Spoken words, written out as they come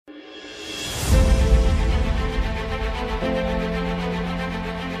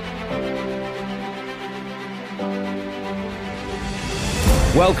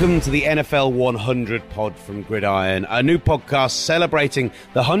Welcome to the NFL 100 pod from Gridiron, a new podcast celebrating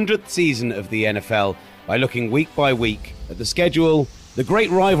the 100th season of the NFL by looking week by week at the schedule, the great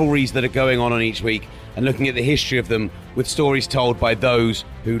rivalries that are going on each week, and looking at the history of them with stories told by those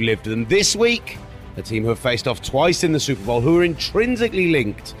who lived them. This week, a team who have faced off twice in the Super Bowl, who are intrinsically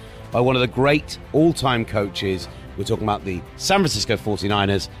linked by one of the great all-time coaches. We're talking about the San Francisco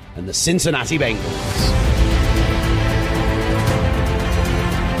 49ers and the Cincinnati Bengals.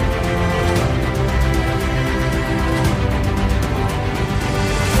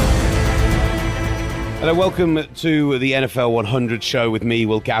 Hello, welcome to the NFL 100 show with me,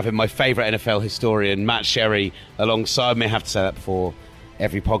 Will Gavin, my favourite NFL historian, Matt Sherry, alongside me. I have to say that before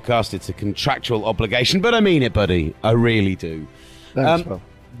every podcast. It's a contractual obligation, but I mean it, buddy. I really do. Thanks, Will.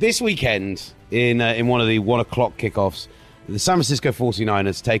 This weekend, in one of the 1 o'clock kickoffs, the San Francisco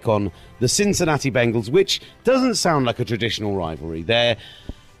 49ers take on the Cincinnati Bengals, which doesn't sound like a traditional rivalry. They're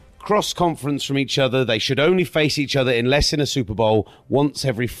cross-conference from each other. They should only face each other unless in a Super Bowl once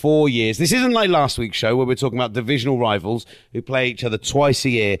every 4 years. This isn't like last week's show where we're talking about divisional rivals who play each other twice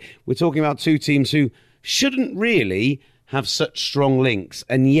a year. We're talking about two teams who shouldn't really have such strong links.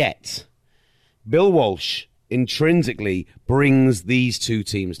 And yet, Bill Walsh intrinsically brings these two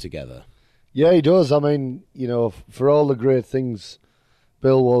teams together. Yeah, he does. I mean, you know, for all the great things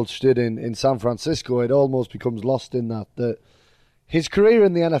Bill Walsh did in San Francisco, it almost becomes lost in that his career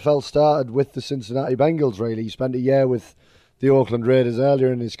in the NFL started with the Cincinnati Bengals, really. He spent a year with the Oakland Raiders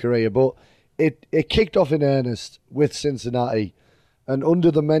earlier in his career, but it kicked off in earnest with Cincinnati and under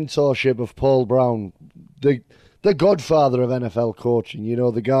the mentorship of Paul Brown, the godfather of NFL coaching, you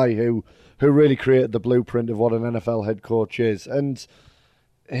know, the guy who really created the blueprint of what an NFL head coach is. And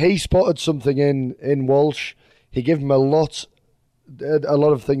he spotted something in Walsh. He gave him a lot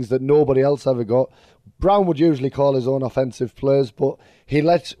of things that nobody else ever got. Brown would usually call his own offensive plays, but he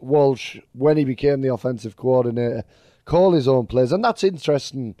let Walsh, when he became the offensive coordinator, call his own plays. And that's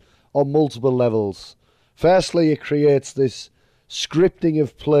interesting on multiple levels. Firstly, it creates this scripting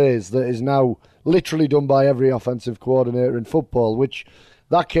of plays that is now literally done by every offensive coordinator in football, which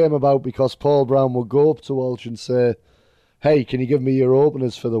that came about because Paul Brown would go up to Walsh and say, hey, can you give me your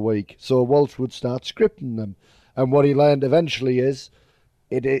openers for the week? So Walsh would start scripting them. And what he learned eventually is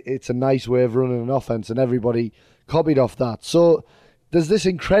it's a nice way of running an offense, and everybody copied off that. So there's this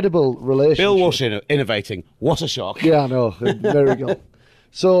incredible relationship. Bill Walsh innovating. What a shock. Yeah, I know. Miracle.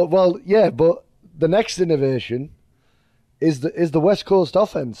 So, well, yeah, but the next innovation is the West Coast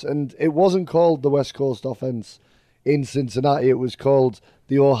offense. And it wasn't called the West Coast offense in Cincinnati. It was called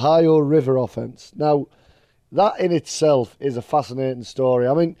the Ohio River offense. Now, that in itself is a fascinating story.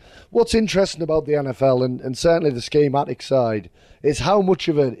 I mean, what's interesting about the NFL, and certainly the schematic side, is how much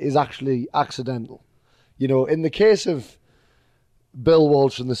of it is actually accidental. You know, in the case of Bill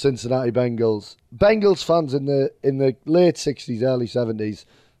Walsh and the Cincinnati Bengals fans in the late 60s, early 70s,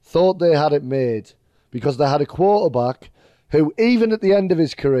 thought they had it made because they had a quarterback who, even at the end of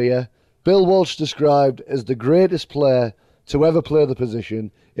his career, Bill Walsh described as the greatest player to ever play the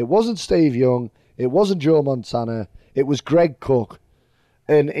position. It wasn't Steve Young. It wasn't Joe Montana. It was Greg Cook,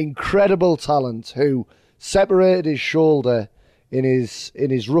 an incredible talent who separated his shoulder in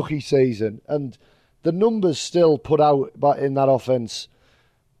his rookie season. And the numbers still put out in that offense,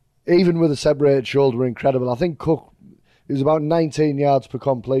 even with a separated shoulder, were incredible. I think Cook, it was about 19 yards per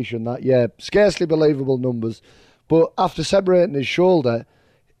completion that year. Scarcely believable numbers. But after separating his shoulder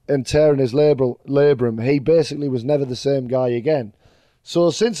and tearing his labrum, he basically was never the same guy again.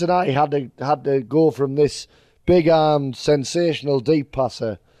 So Cincinnati had to go from this big-armed, sensational deep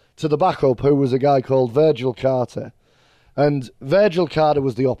passer to the backup, who was a guy called Virgil Carter. And Virgil Carter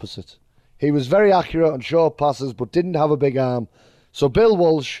was the opposite. He was very accurate on short passes, but didn't have a big arm. So Bill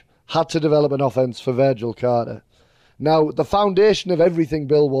Walsh had to develop an offense for Virgil Carter. Now, the foundation of everything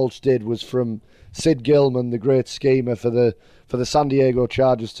Bill Walsh did was from Sid Gilman, the great schemer for the San Diego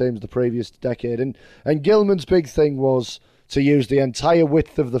Chargers teams the previous decade. And Gilman's big thing was to use the entire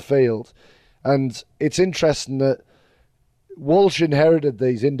width of the field. And it's interesting that Walsh inherited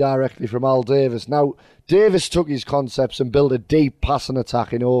these indirectly from Al Davis. Now, Davis took his concepts and built a deep passing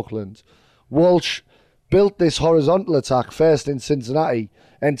attack in Oakland. Walsh built this horizontal attack first in Cincinnati,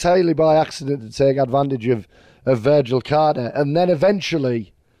 entirely by accident to take advantage of Virgil Carter. And then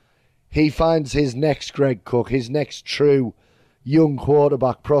eventually he finds his next Greg Cook, his next true young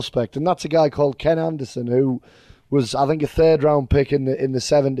quarterback prospect. And that's a guy called Ken Anderson, who was, I think, a third-round pick in the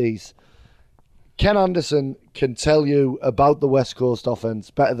 70s. Ken Anderson can tell you about the West Coast offense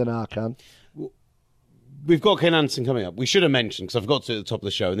better than I can. We've got Ken Anderson coming up. We should have mentioned, because I've got to at the top of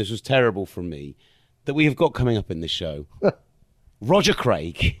the show, and this was terrible from me, that we have got coming up in this show Roger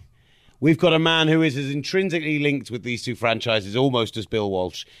Craig. We've got a man who is as intrinsically linked with these two franchises almost as Bill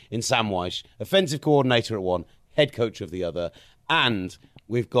Walsh in Sam Wyche, offensive coordinator at one, head coach of the other, and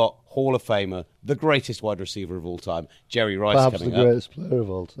we've got Hall of Famer, the greatest wide receiver of all time, Jerry Rice, perhaps coming up. the greatest player of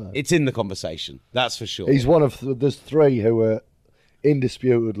all time. It's in the conversation, that's for sure. He's one of there's three who are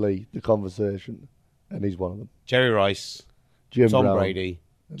indisputably the conversation, and he's one of them. Jerry Rice, Tom Brady,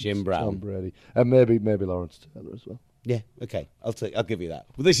 Jim Brown, Tom Brady, and maybe Lawrence Taylor as well. Yeah, okay, I'll give you that.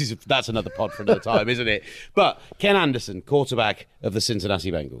 Well, that's another pod for another time, isn't it? But Ken Anderson, quarterback of the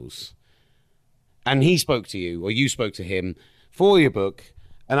Cincinnati Bengals, and he spoke to you, or you spoke to him for your book,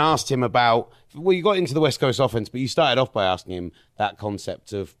 and asked him about. Well, you got into the West Coast offense, but you started off by asking him that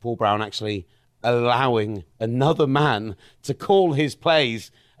concept of Paul Brown actually allowing another man to call his plays.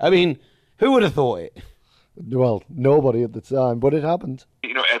 I mean, who would have thought it? Well, nobody at the time, but it happened.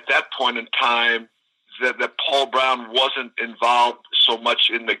 At that point in time, that Paul Brown wasn't involved so much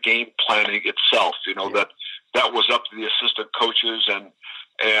in the game planning itself. That was up to the assistant coaches,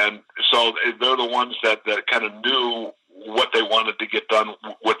 and so they're the ones that kind of knew what they wanted to get done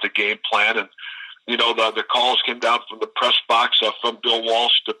with the game plan. And the calls came down from the press box from Bill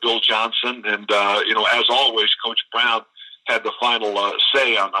Walsh to Bill Johnson, and as always, Coach Brown had the final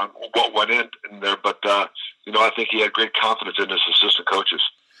say on what went in there. But I think he had great confidence in his assistant coaches.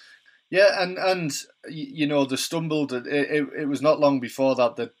 Yeah, and they stumbled. It was not long before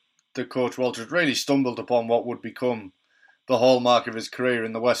that the Coach Walters really stumbled upon what would become the hallmark of his career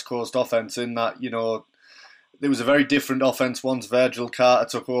in the West Coast offense. In that, there was a very different offense once Virgil Carter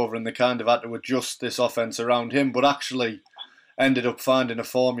took over, and they kind of had to adjust this offense around him. But actually, ended up finding a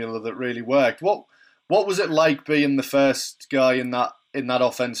formula that really worked. What was it like being the first guy in that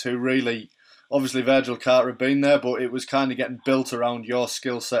offense who really? Obviously, Virgil Carter had been there, but it was kind of getting built around your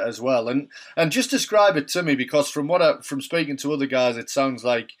skill set as well. And just describe it to me, because from speaking to other guys, it sounds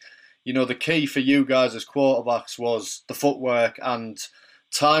like the key for you guys as quarterbacks was the footwork and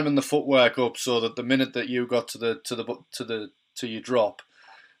timing the footwork up so that the minute that you got to your drop,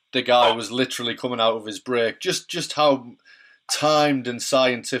 the guy was literally coming out of his break. Just how timed and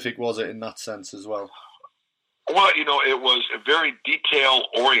scientific was it in that sense as well? Well, it was very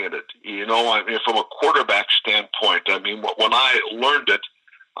detail-oriented, from a quarterback standpoint. I mean, when I learned it,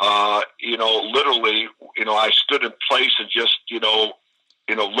 literally, I stood in place and just,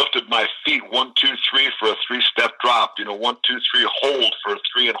 lifted my feet 1, 2, 3 for a 3-step drop, 1, 2, 3 hold for a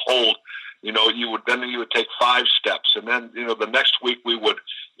 3 and hold. You would take 5 steps. And then, the next week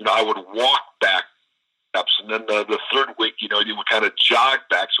I would walk back steps. And then the third week, you would kind of jog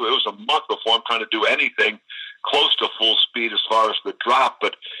back. So it was a month before I'm trying to do anything close to full speed as far as the drop.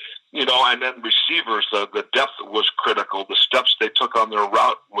 But, and then receivers, the depth was critical. The steps they took on their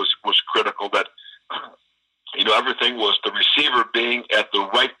route was critical. That, everything was the receiver being at the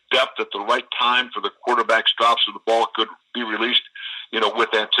right depth at the right time for the quarterback's drop so the ball could be released,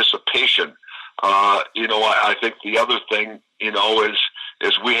 with anticipation. I think the other thing,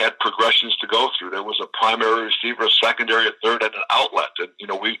 is we had progressions to go through. There was a primary receiver, a secondary, a third, and an outlet. And,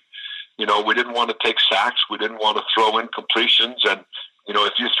 we didn't want to take sacks. We didn't want to throw in completions. And,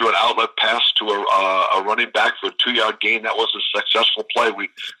 if you threw an outlet pass to a running back for a 2-yard gain, that was a successful play.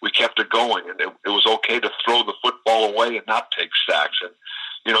 We kept it going, and it was okay to throw the football away and not take sacks. And,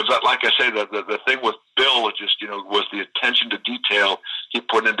 like I say, the thing with Bill, it just, was the attention to detail he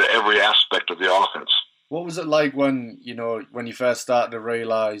put into every aspect of the offense. What was it like when you first started to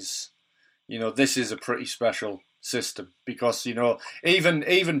realize, this is a pretty special system? Because, even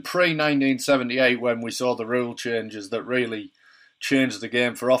pre-1978, when we saw the rule changes that really changed the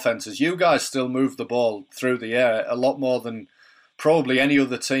game for offenses, you guys still moved the ball through the air a lot more than probably any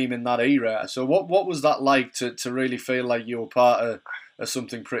other team in that era. So what was that like to really feel like you were part of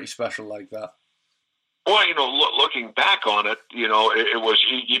something pretty special like that? Well, looking back on it, it was,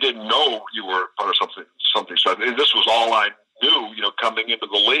 you didn't know you were part of something. So this was all I knew, coming into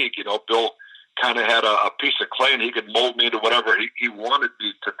the league. Bill kind of had a piece of clay and he could mold me into whatever he wanted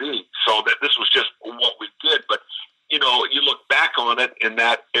me to be. So that this was just what we did. But, you look back on it in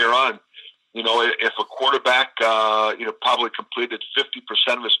that era and, if a quarterback, probably completed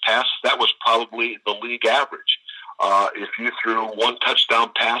 50% of his passes, that was probably the league average. If you threw 1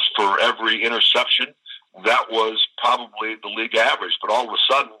 touchdown pass for every interception, that was probably the league average. But all of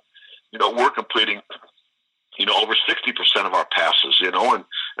a sudden, we're completing, over 60% of our passes, and all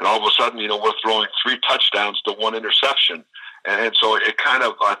of a sudden, we're throwing 3 touchdowns to 1 interception. And so it kind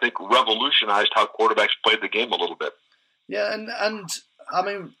of, I think, revolutionized how quarterbacks played the game a little bit. Yeah, and I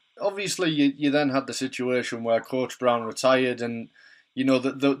mean, obviously you then had the situation where Coach Brown retired, and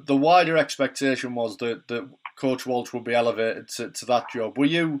the wider expectation was that Coach Walsh would be elevated to that job. Were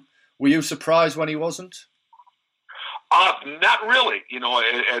you surprised when he wasn't? Not really.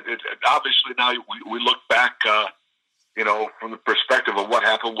 Obviously now we look back, from the perspective of what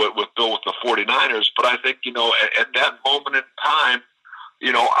happened with Bill with the 49ers. But I think, at that moment in time,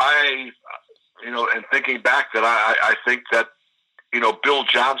 and thinking back that I think that, Bill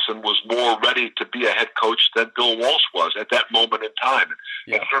Johnson was more ready to be a head coach than Bill Walsh was at that moment in time.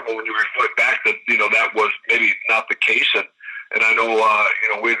 Yeah. And certainly when you reflect back that, that was maybe not the case. And I know,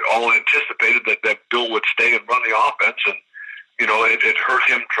 we'd all anticipated that Bill would stay and run the offense. And, it hurt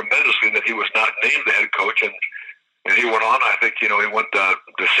him tremendously that he was not named the head coach. And he went on, I think, he went to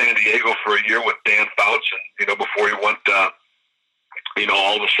San Diego for a year with Dan Fouts. And, before he went,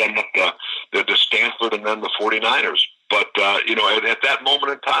 all of a sudden up to Stanford and then the 49ers. But, at that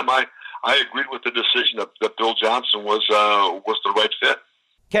moment in time, I agreed with the decision that Bill Johnson was the right fit.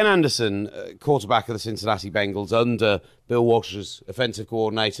 Ken Anderson, quarterback of the Cincinnati Bengals, under Bill Walsh as offensive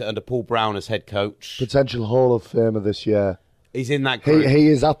coordinator, under Paul Brown as head coach. Potential Hall of Famer this year. He's in that group. He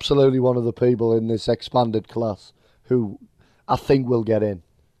is absolutely one of the people in this expanded class who I think will get in.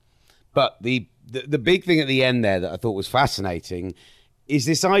 But the big thing at the end there that I thought was fascinating is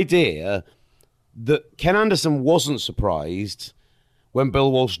this idea that Ken Anderson wasn't surprised when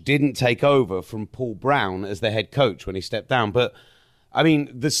Bill Walsh didn't take over from Paul Brown as the head coach when he stepped down. But, I mean,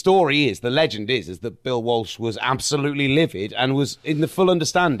 the legend is that Bill Walsh was absolutely livid and was in the full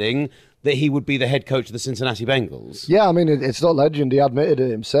understanding that he would be the head coach of the Cincinnati Bengals. Yeah, I mean, it's not legend. He admitted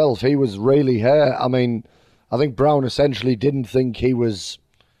it himself. He was really hurt. I mean, I think Brown essentially didn't think he was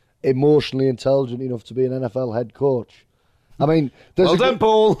emotionally intelligent enough to be an NFL head coach. I mean,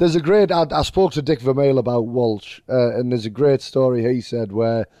 Paul. There's a great. I spoke to Dick Vermeil about Walsh, and there's a great story he said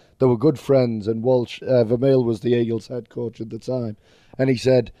where they were good friends, and Vermeil was the Eagles head coach at the time, and he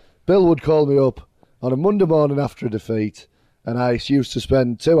said Bill would call me up on a Monday morning after a defeat, and I used to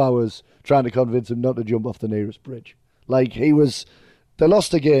spend 2 hours trying to convince him not to jump off the nearest bridge. Like they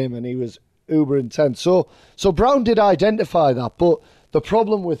lost a game, and he was uber intense. So Brown did identify that, but the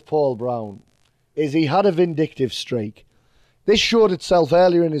problem with Paul Brown is he had a vindictive streak. This showed itself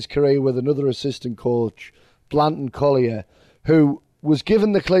earlier in his career with another assistant coach, Blanton Collier, who was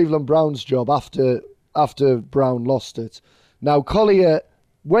given the Cleveland Browns job after Brown lost it. Now, Collier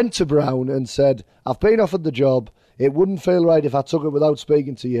went to Brown and said, I've been offered the job. It wouldn't feel right if I took it without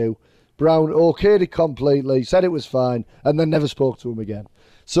speaking to you. Brown okayed it completely, said it was fine, and then never spoke to him again.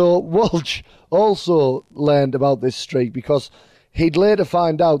 So Walsh also learned about this streak because he'd later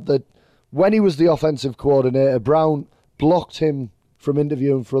find out that when he was the offensive coordinator, Brown blocked him from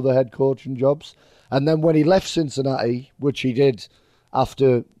interviewing for other head coaching jobs. And then when he left Cincinnati, which he did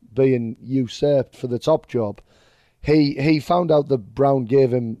after being usurped for the top job, he found out that Brown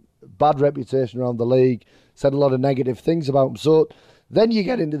gave him a bad reputation around the league, said a lot of negative things about him. So then you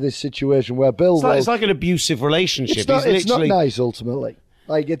get into this situation where Bill... It's like an abusive relationship. It's not nice, ultimately.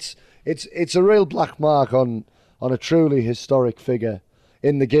 Like, it's a real black mark on a truly historic figure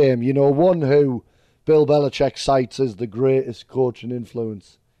in the game. One who Bill Belichick cites as the greatest coach and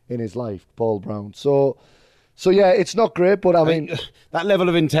influence in his life, Paul Brown. So yeah, it's not great, but I mean... That level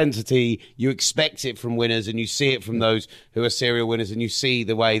of intensity, you expect it from winners, and you see it from those who are serial winners, and you see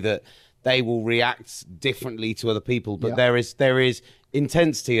the way that they will react differently to other people. But there is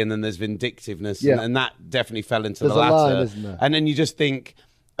intensity, and then there's vindictiveness, and that definitely fell into the latter. Line, isn't there? And then you just think,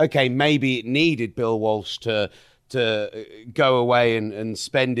 okay, maybe it needed Bill Walsh to go away and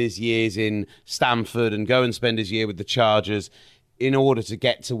spend his years in Stanford and go and spend his year with the Chargers in order to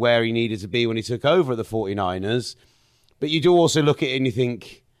get to where he needed to be when he took over at the 49ers. But you do also look at it and you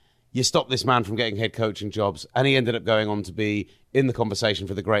think, you stop this man from getting head coaching jobs, and he ended up going on to be in the conversation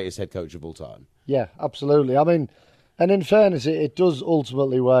for the greatest head coach of all time. Yeah, absolutely. I mean, and in fairness, it does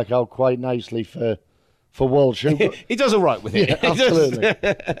ultimately work out quite nicely for Walsh. He does all right with it. Yeah, absolutely.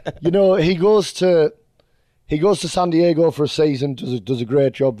 He goes to San Diego for a season, does a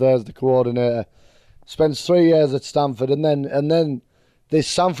great job there as the coordinator, spends 3 years at Stanford, and then this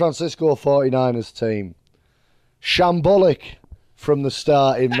San Francisco 49ers team, shambolic from the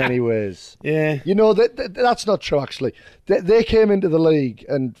start in many ways. Yeah. That's not true, actually. They came into the league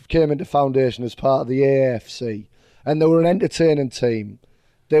and came into Foundation as part of the AFC, and they were an entertaining team.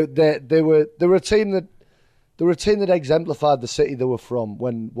 They were a team that exemplified the city they were from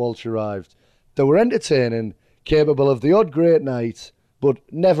when Walsh arrived. They were entertaining, capable of the odd great night, but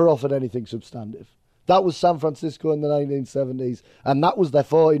never offered anything substantive. That was San Francisco in the 1970s, and that was their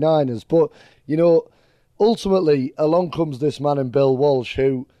 49ers. But, ultimately, along comes this man in Bill Walsh,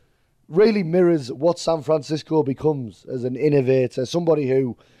 who really mirrors what San Francisco becomes as an innovator, somebody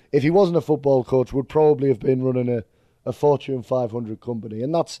who if he wasn't a football coach, would probably have been running a Fortune 500 company.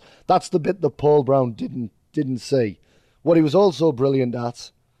 And that's the bit that Paul Brown didn't see. What he was also brilliant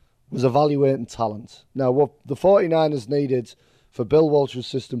at was evaluating talent. Now, what the 49ers needed for Bill Walsh's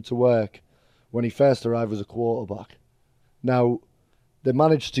system to work when he first arrived was a quarterback. Now, they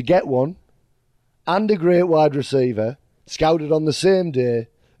managed to get one and a great wide receiver, scouted on the same day,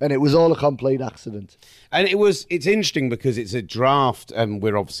 and it was all a complete accident. And it's interesting because it's a draft, and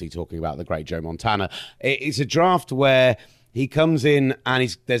we're obviously talking about the great Joe Montana. It's a draft where he comes in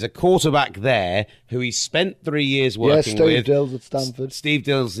and there's a quarterback there who he spent 3 years working with. Steve Dills at Stanford. Steve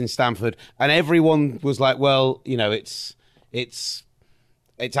Dills in Stanford. And everyone was like, well, it's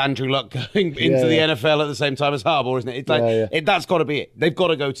Andrew Luck going into the NFL at the same time as Harbaugh, isn't it? It's like that's got to be it. They've got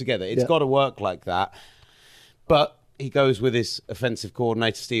to go together. It's got to work like that. But he goes with his offensive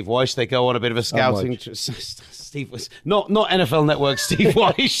coordinator, Steve Weish. They go on a bit of a scouting. Steve was not NFL Network. Steve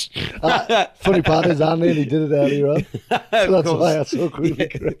Weish. Funny part is I nearly did it earlier on. So that's why I so quickly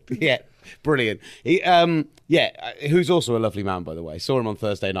corrected. Yeah, brilliant. Who's also a lovely man, by the way. Saw him on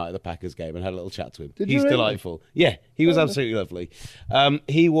Thursday night at the Packers game and had a little chat to him. He's delightful. Yeah, he was absolutely lovely.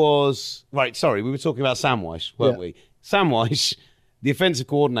 He was right. Sorry, we were talking about Sam Weish, weren't we? Sam Weish, the offensive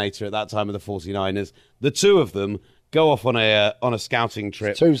coordinator at that time of the 49ers. The two of them go off on a scouting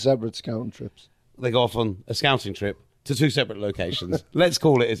trip. It's 2 separate scouting trips. They go off on a scouting trip to 2 separate locations. Let's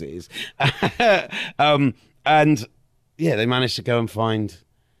call it as it is. They managed to go and find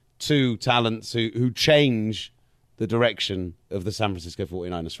 2 talents who change the direction of the San Francisco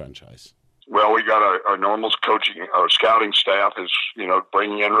 49ers franchise. Well, we got our normal coaching, our scouting staff is,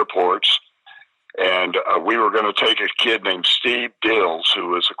 bringing in reports. And we were going to take a kid named Steve Dills, who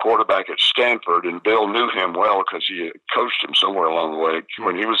was a quarterback at Stanford, and Bill knew him well because he had coached him somewhere along the way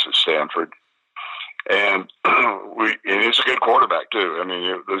when he was at Stanford. And he's a good quarterback too. I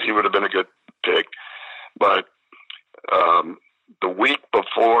mean, he would have been a good pick. But the week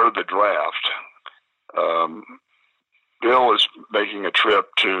before the draft, Bill was making a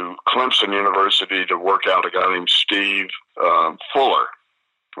trip to Clemson University to work out a guy named Steve Fuller.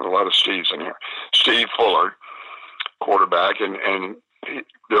 A lot of Steves in here. Steve Fuller, quarterback, and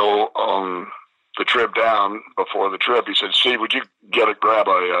Bill on the trip down before the trip, he said, "Steve, would you grab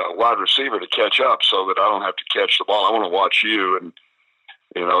a wide receiver to catch up so that I don't have to catch the ball? I want to watch you." And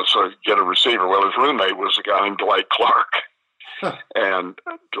so get a receiver. Well, his roommate was a guy named Dwight Clark, and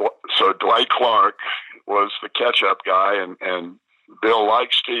so Dwight Clark was the catch-up guy, and Bill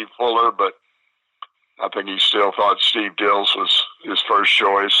liked Steve Fuller, but I think he still thought Steve Dills was his first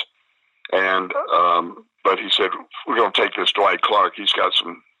choice. And but he said, "We're going to take this Dwight Clark. He's got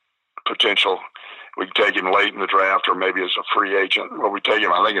some potential. We can take him late in the draft or maybe as a free agent." Well, we take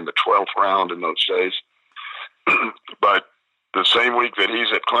him, I think, in the 12th round in those days. But the same week that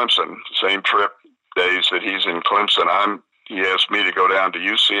he's at Clemson, the same trip days that he's in Clemson, he asked me to go down to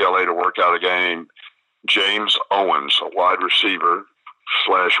UCLA to work out a game. James Owens, a wide receiver /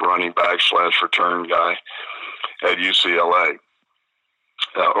 running back / return guy at UCLA,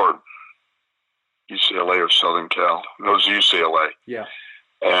 or UCLA or Southern Cal. No, it was UCLA. Yeah.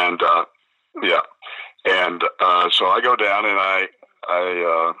 And so I go down and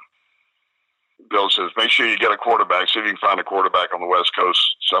Bill says, "Make sure you get a quarterback. See if you can find a quarterback on the West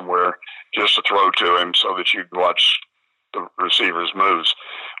Coast somewhere just to throw to him so that you can watch the receivers' moves."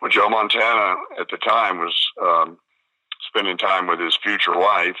 Well, Joe Montana at the time was spending time with his future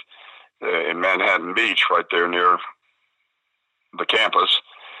wife in Manhattan Beach, right there near the campus,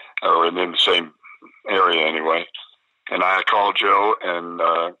 or in the same area anyway. And I called Joe and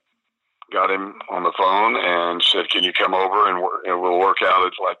got him on the phone and said, "Can you come over and we'll work out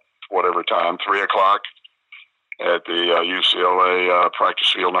at like whatever time, 3 o'clock at the UCLA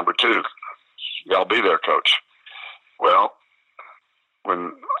practice field number 2. I'll be there, coach." Well,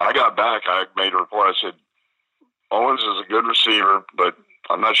 when I got back, I made a report. I said, "Owens is a good receiver, but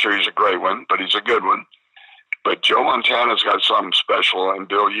I'm not sure he's a great one, but he's a good one. But Joe Montana's got something special, and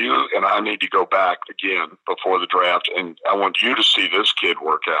Bill, you and I need to go back again before the draft, and I want you to see this kid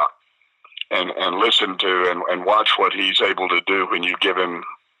work out and listen to and watch what he's able to do when you give him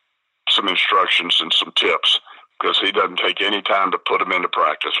some instructions and some tips, because he doesn't take any time to put him into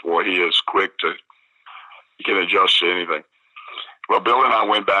practice. Boy, he is quick he can adjust to anything." Well, Bill and I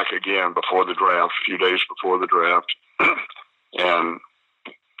went back again before the draft, a few days before the draft, and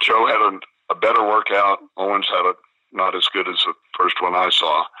Joe had a better workout. Owens had not as good as the first one I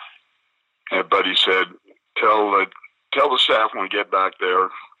saw. But he said, tell the staff when we get back there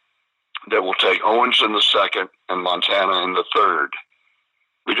that we'll take Owens in the 2nd and Montana in the 3rd.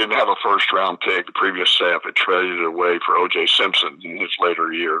 we didn't have a first-round pick. The previous staff had traded it away for O.J. Simpson in his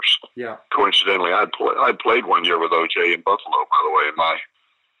later years. Yeah. Coincidentally, I'd played 1 year with O.J. in Buffalo, by the way, in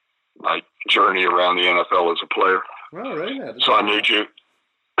my journey around the NFL as a player. Oh, really? So I knew you.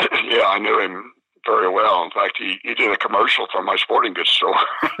 Yeah, I knew him very well. In fact, he did a commercial for my sporting goods store,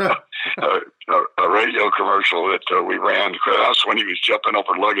 a radio commercial that we ran. That's when he was jumping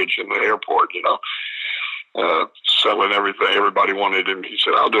over luggage in the airport, selling everything. Everybody wanted him. He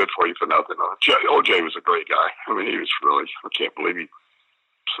said, I'll do it for you for nothing. OJ was a great guy. I mean, he was really, I can't believe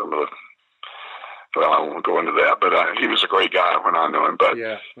well, I won't go into that, but he was a great guy when I knew him. But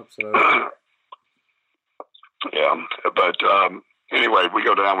yeah, absolutely. Yeah, but anyway, we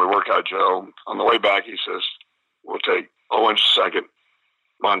go down, we work out Joe. On the way back, he says, we'll take Owens second,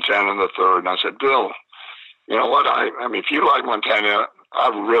 Montana in the third. And I said, Bill, you know what? I mean, if you like Montana, I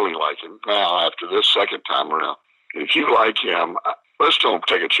really like him now after this second time around. If you like him, let's don't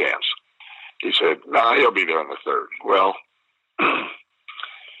take a chance. He said, no, he'll be there in the third. Well,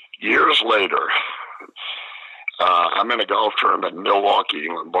 years later, I'm in a golf tournament in Milwaukee,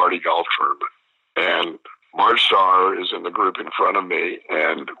 Lombardi golf tournament, and Mark Starr is in the group in front of me,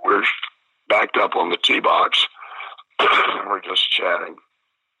 and we're backed up on the tee box. We're just chatting.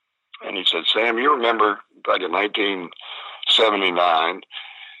 And he said, Sam, you remember back in 1979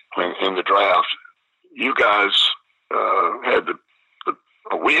 when in the draft, you guys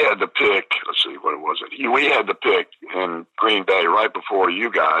we had the pick. Let's see, what was it? We had the pick in Green Bay right before you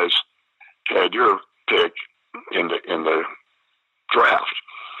guys had your pick in the draft.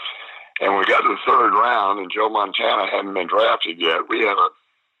 And we got to the third round, and Joe Montana hadn't been drafted yet. We had a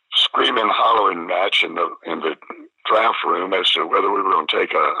screaming, hollering match in the draft room as to whether we were going to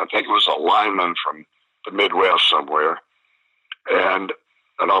take I think it was a lineman from the Midwest somewhere, and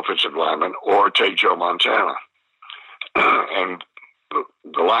an offensive lineman, or take Joe Montana. And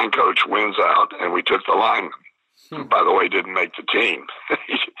the line coach wins out, and we took the lineman. By the way, didn't make the team.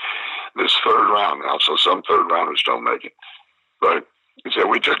 This third round now, so some third rounders don't make it. But he said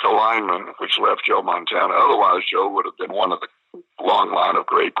we took the lineman, which left Joe Montana. Otherwise, Joe would have been one of the long line of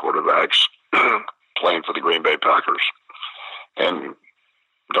great quarterbacks playing for the Green Bay Packers. And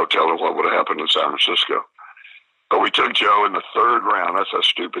no telling what would have happened in San Francisco. But we took Joe in the third round. That's how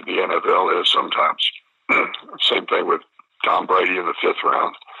stupid the NFL is sometimes. Same thing with Tom Brady in the fifth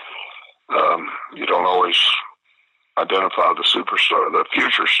round. You don't always identify the superstar, the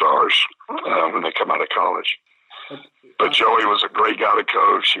future stars, when they come out of college. But Joey was a great guy to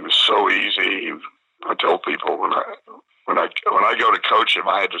coach. He was so easy. I tell people when I go to coach him,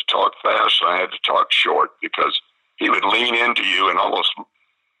 I had to talk fast and I had to talk short because he would lean into you and almost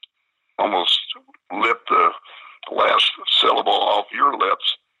lip the last syllable off your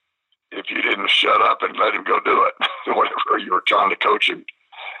lips if you didn't shut up and let him go do it, whatever you were trying to coach him.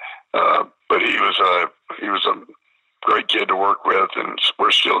 But he was a great kid to work with, and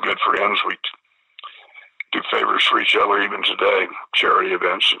we're still good friends. We do favors for each other even today, charity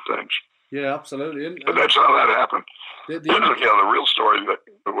events and things. Yeah, absolutely. But that's how that happened. The real story, the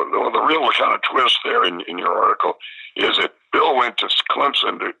real kind of twist there in your article is that Bill went to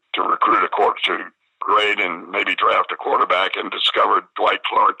Clemson to recruit to grade and maybe draft a quarterback, and discovered Dwight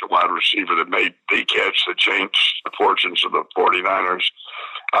Clark, the wide receiver that made the catch that changed the fortunes of the 49ers.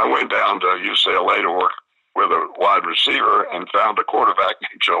 I went down to UCLA to work with a wide receiver and found a quarterback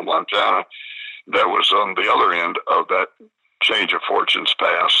named Joe Montana that was on the other end of that change of fortunes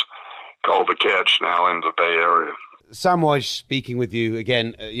pass called the catch now in the Bay Area. Samwise speaking with you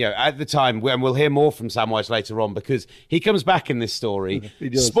again, at the time, and we'll hear more from Samwise later on because he comes back in this story.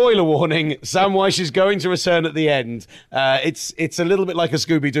 Spoiler warning, Samwise is going to return at the end. It's a little bit like a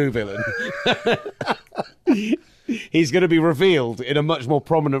Scooby-Doo villain. He's going to be revealed in a much more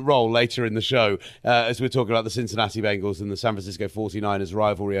prominent role later in the show as we're talking about the Cincinnati Bengals and the San Francisco 49ers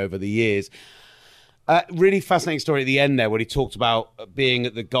rivalry over the years. Really fascinating story at the end there when he talked about being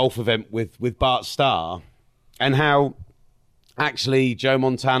at the golf event with Bart Starr and how actually Joe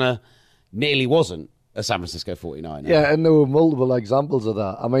Montana nearly wasn't a San Francisco 49er. Yeah, and there were multiple examples of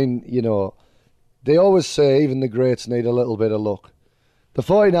that. I mean, they always say even the greats need a little bit of luck. The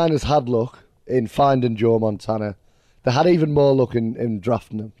 49ers had luck in finding Joe Montana. They had even more luck in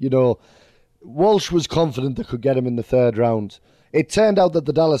drafting him. Walsh was confident they could get him in the third round. It turned out that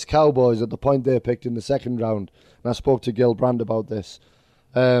the Dallas Cowboys, at the point they picked in the second round, and I spoke to Gil Brandt about this,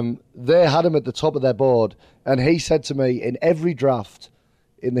 they had him at the top of their board, and he said to me, in every draft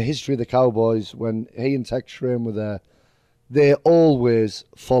in the history of the Cowboys, when he and Tex Schramm were there, they always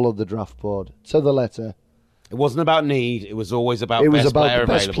followed the draft board to the letter. It wasn't about need. It was always about the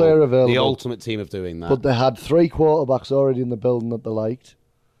best player available. The ultimate team of doing that. But they had 3 quarterbacks already in the building that they liked.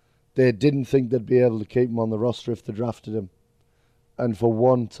 they didn't think they'd be able to keep him on the roster if they drafted him. And for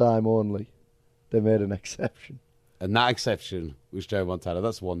one time only, they made an exception. And that exception was Joe Montana.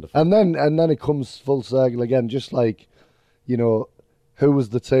 That's wonderful. And then it comes full circle again, just like, who was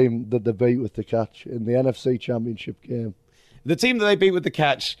the team that they beat with the catch in the NFC Championship game? The team that they beat with the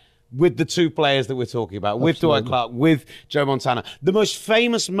catch, with the two players that we're talking about, with Absolutely. Dwight Clark, with Joe Montana. The most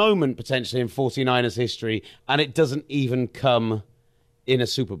famous moment, potentially, in 49ers history, and it doesn't even come in a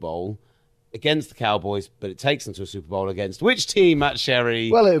Super Bowl against the Cowboys, but it takes them to a Super Bowl against which team, Matt Sherry?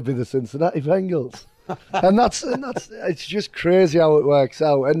 Well, it would be the Cincinnati Bengals. and that's it's just crazy how it works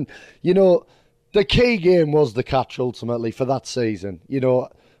out. And, the key game was the catch ultimately for that season. Bill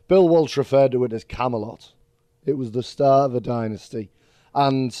Walsh referred to it as Camelot. It was the start of a dynasty.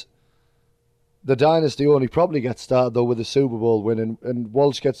 And the dynasty only probably gets started, though, with a Super Bowl win. And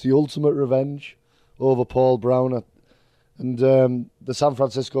Walsh gets the ultimate revenge over Paul Brown. And the San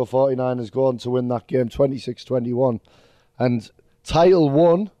Francisco 49ers go on to win that game 26-21. And title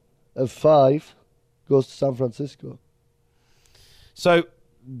 1 of 5 goes to San Francisco. So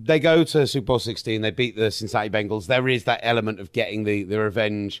they go to Super Bowl 16. They beat the Cincinnati Bengals. There is that element of getting the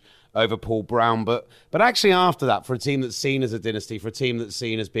revenge over Paul Brown. But actually after that, for a team that's seen as a dynasty, for a team that's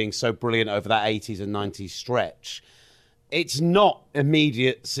seen as being so brilliant over that 80s and 90s stretch, it's not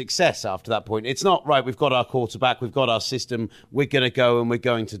immediate success after that point. It's not, right, we've got our quarterback, we've got our system, we're going to go and we're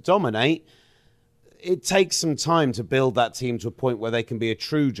going to dominate. It takes some time to build that team to a point where they can be a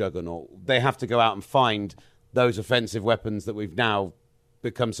true juggernaut. They have to go out and find those offensive weapons that we've now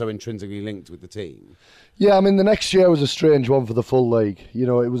become so intrinsically linked with the team. Yeah, the next year was a strange one for the full league. It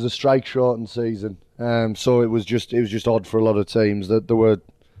was a strike-shortened season, so it was just odd for a lot of teams. That there were,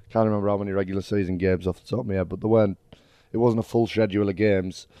 can't remember how many regular season games off the top of my head, but there weren't. It wasn't a full schedule of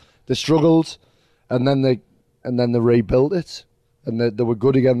games. They struggled, and then they rebuilt it, and they were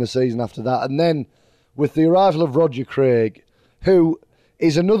good again the season after that. And then with the arrival of Roger Craig, who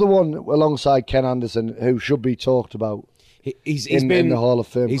is another one alongside Ken Anderson who should be talked about. He's been in the Hall of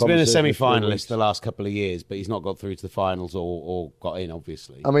Fame. He's been a semi-finalist the last couple of years, but he's not got through to the finals or got in,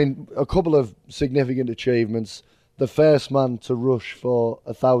 obviously. A couple of significant achievements. The first man to rush for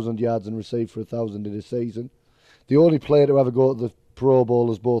 1,000 yards and receive for 1,000 in a season. The only player to ever go to the Pro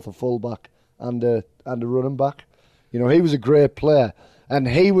Bowl as both a fullback and a running back. He was a great player, and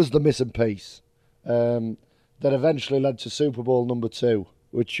he was the missing piece that eventually led to Super Bowl number 2,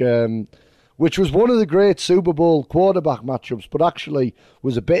 which was one of the great Super Bowl quarterback matchups, but actually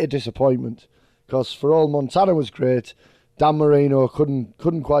was a bit of disappointment because for all Montana was great, Dan Marino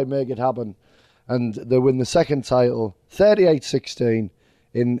couldn't quite make it happen, and they win the second title 38-16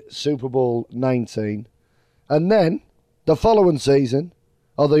 in Super Bowl 19. And then, the following season,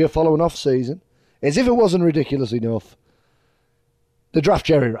 or the following off-season, as if it wasn't ridiculous enough, they draft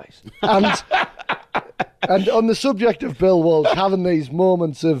Jerry Rice. And on the subject of Bill Walsh having these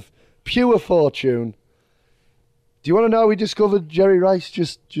moments of pure fortune, do you want to know how we discovered Jerry Rice,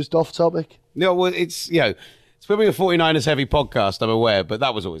 just off topic? No, well, it's probably a 49ers heavy podcast, I'm aware, but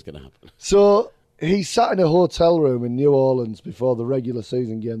that was always going to happen. So, he sat in a hotel room in New Orleans before the regular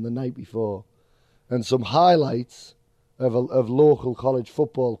season game the night before, and some highlights of local college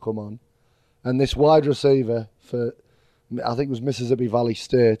football come on, and this wide receiver for, I think it was Mississippi Valley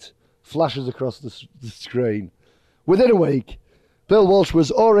State, flashes across the screen. Within a week, Bill Walsh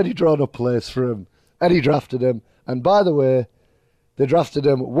was already drawn up plays for him, and he drafted him. And by the way, they drafted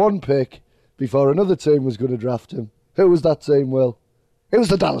him 1 pick before another team was going to draft him. Who was that team, Will? It was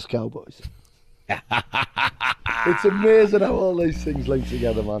the Dallas Cowboys. It's amazing how all these things link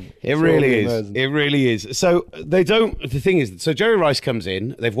together, man. It really is. It really is. So they don't. The thing is, so Jerry Rice comes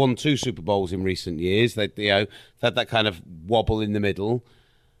in. They've won 2 Super Bowls in recent years. They had that kind of wobble in the middle,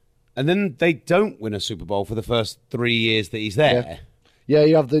 and then they don't win a Super Bowl for the first 3 years that he's there. Yeah,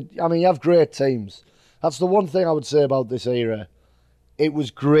 you have great teams. That's the one thing I would say about this era. It was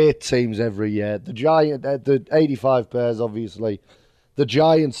great teams every year. The 85 Bears, obviously. The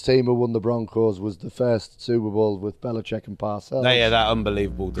Giants team who won the Broncos was the first Super Bowl with Belichick and Parcells. Yeah, that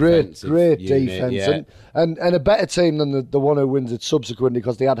unbelievable defense. Great defense. Yeah. And a better team than the one who wins it subsequently,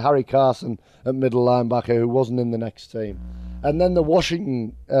 because they had Harry Carson at middle linebacker who wasn't in the next team. And then the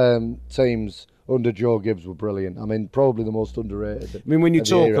Washington teams under Joe Gibbs were brilliant. Probably the most underrated. When you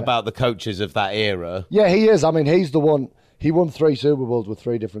talk about the coaches of that era... Yeah, he is. He's the one... He won 3 Super Bowls with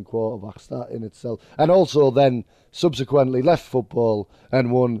 3 different quarterbacks, that in itself. And also then subsequently left football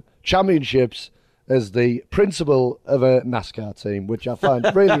and won championships as the principal of a NASCAR team, which I find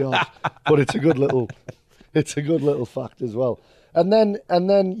really odd, but it's a good little fact as well. And then the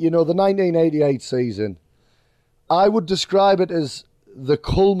 1988 season, I would describe it as the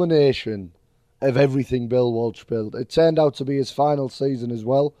culmination of everything Bill Walsh built. It turned out to be his final season as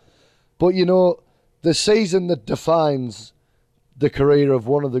well. But, the season that defines the career of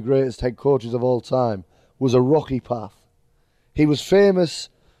one of the greatest head coaches of all time was a rocky path. He was famous,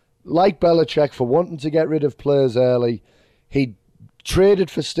 like Belichick, for wanting to get rid of players early. He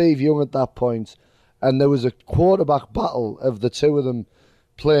traded for Steve Young at that point, and there was a quarterback battle of the two of them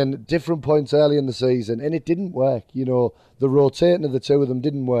playing different points early in the season, and it didn't work. The rotating of the two of them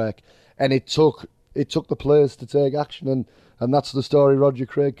didn't work, and it took the players to take action, and that's the story Roger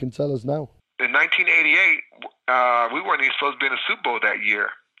Craig can tell us now. In 1988, we weren't even supposed to be in the Super Bowl that year,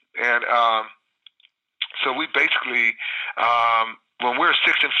 and so we basically, when we were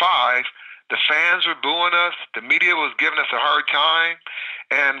 6-5, the fans were booing us, the media was giving us a hard time,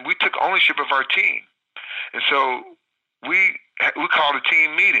 and we took ownership of our team. And so we called a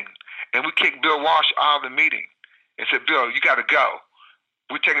team meeting, and we kicked Bill Walsh out of the meeting and said, "Bill, you got to go.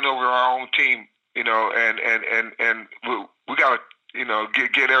 We're taking over our own team, and we got to,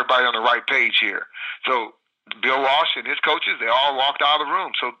 get everybody on the right page here." So Bill Walsh and his coaches, they all walked out of the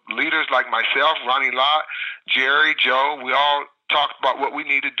room. So leaders like myself, Ronnie Lott, Jerry, Joe, we all talked about what we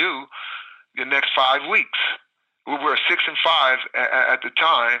need to do the next 5 weeks. We were 6-5 at the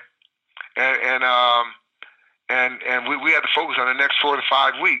time, and we had to focus on the next 4 to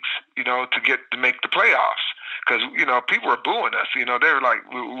 5 weeks, to make the playoffs. Because, people were booing us. They were like,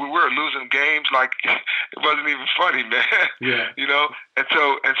 we were losing games like it wasn't even funny, man. Yeah. And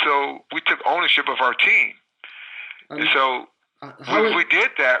so we took ownership of our team. And so we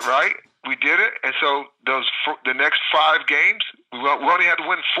did that, right? We did it. And so the next 5 games, we only had to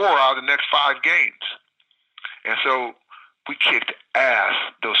win 4 out of the next 5 games. And so we kicked ass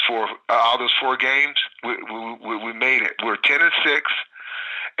all those 4 games. We made it. We were 10-6.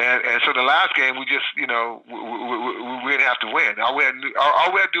 And so the last game, we just, we didn't have to win. All we had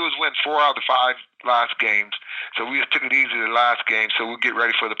to do was win 4 out of the 5 last games. So we just took it easy the last game, so we'll get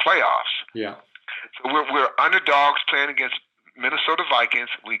ready for the playoffs. Yeah. So we're underdogs playing against Minnesota Vikings.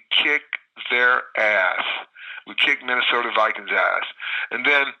 We kick their ass. We kicked Minnesota Vikings' ass. And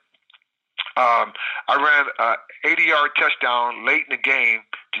then I ran an 80-yard touchdown late in the game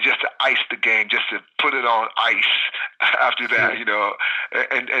to ice the game, just to put it on ice after that,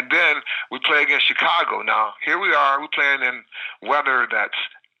 And then we play against Chicago. Now, here we are. We're playing in weather that's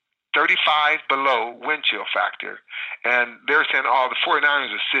 35 below wind chill factor. And they're saying, the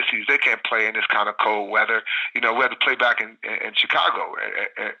 49ers are sissies. They can't play in this kind of cold weather. We had to play back in Chicago,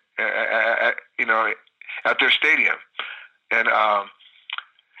 at their stadium. And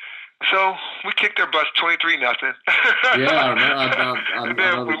so we kicked their butts 23-0. Yeah, and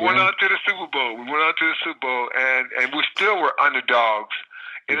then we went on to the Super Bowl. And we still were underdogs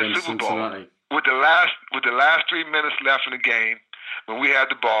in the Super Bowl. With the last 3 minutes left in the game, when we had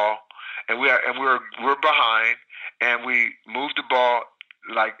the ball, and we're behind, and we moved the ball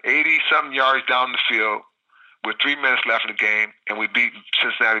like 80-something yards down the field with 3 minutes left in the game, and we beat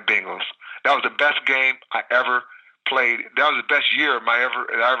Cincinnati Bengals. That was the best game I ever played. That was the best year I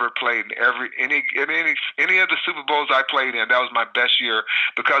ever played in any of the Super Bowls I played in. That was my best year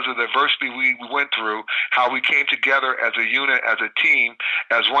because of the adversity we went through, how we came together as a unit, as a team,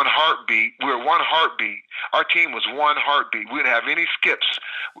 as one heartbeat. We were one heartbeat. Our team was one heartbeat. We didn't have any skips.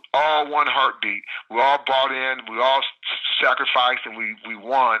 All one heartbeat. We all bought in. We all sacrificed, and we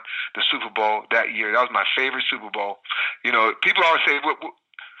won the Super Bowl that year. That was my favorite Super Bowl. People always say,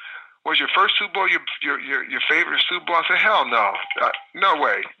 was your first Super Bowl your favorite Super Bowl? I said, hell no. No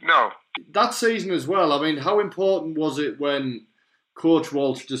way. No. That season as well, I mean, how important was it when Coach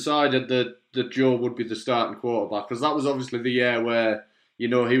Walsh decided that Joe would be the starting quarterback? Because that was obviously the year where, he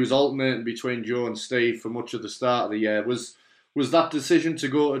was alternating between Joe and Steve for much of the start of the year. Was that decision to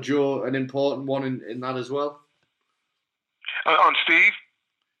go to Joe an important one in that as well? On Steve?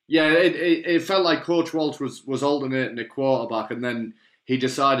 Yeah, it felt like Coach Walsh was alternating a quarterback, and then he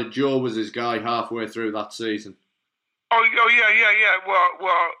decided Joe was his guy halfway through that season. Oh yeah.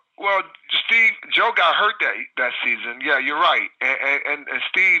 Well, Joe got hurt that season. Yeah, you're right. And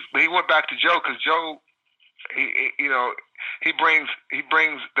Steve, he went back to Joe because Joe, he brings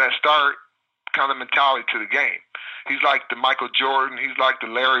that start kind of mentality to the game. He's like the Michael Jordan. He's like the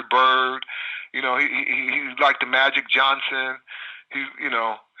Larry Bird. He's like the Magic Johnson.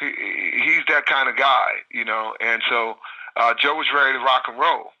 He's that kind of guy. And so. Joe was ready to rock and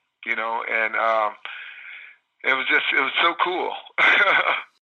roll, and it was so cool.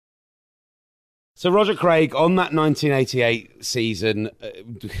 So Roger Craig, on that 1988 season,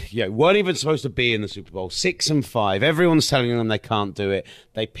 weren't even supposed to be in the Super Bowl. 6-5. Everyone's telling them they can't do it.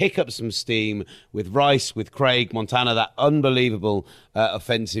 They pick up some steam with Rice, with Craig, Montana, that unbelievable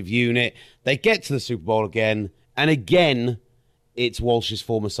offensive unit. They get to the Super Bowl again, and again, it's Walsh's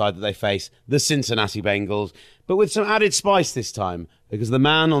former side that they face, the Cincinnati Bengals, but with some added spice this time, because the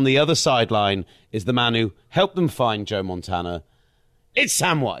man on the other sideline is the man who helped them find Joe Montana. It's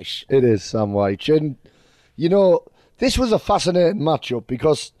Sam Wyche. It is Sam Wyche. And, this was a fascinating matchup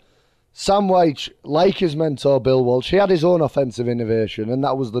because Sam Wyche, like his mentor Bill Walsh, he had his own offensive innovation, and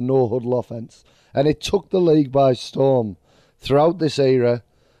that was the no-huddle offense. And it took the league by storm throughout this era,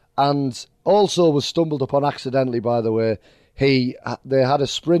 and also was stumbled upon accidentally, by the way. They had a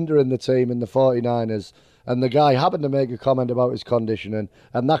sprinter in the team in the 49ers, and the guy happened to make a comment about his conditioning,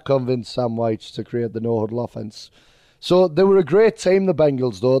 and that convinced Sam Wyche to create the no-huddle offense. So they were a great team, the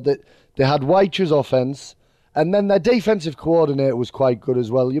Bengals, though. They had Wyche's offense, and then their defensive coordinator was quite good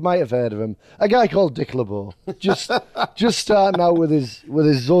as well. You might have heard of him. A guy called Dick LeBeau. Just starting out with his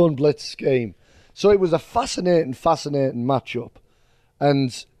zone blitz scheme. So it was a fascinating matchup.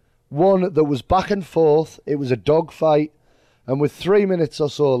 And one that was back and forth. It was a dogfight. And with 3 minutes or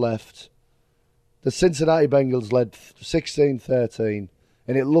so left, the Cincinnati Bengals led 16-13.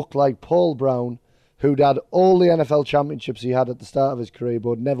 And it looked like Paul Brown, who'd had all the NFL championships he had at the start of his career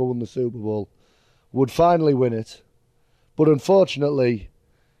but never won the Super Bowl, would finally win it. But unfortunately,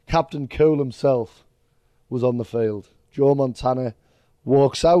 Captain Cool himself was on the field. Joe Montana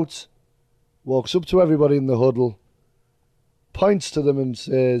walks out, walks up to everybody in the huddle, points to them and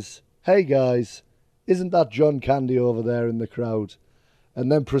says, "Hey guys, isn't that John Candy over there in the crowd?"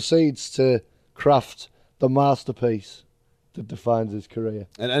 And then proceeds to craft the masterpiece that defines his career.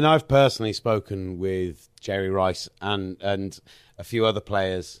 And I've personally spoken with Jerry Rice and a few other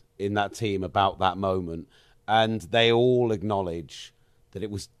players in that team about that moment, and they all acknowledge that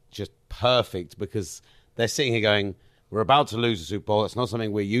it was just perfect because they're sitting here going, we're about to lose the Super Bowl. It's not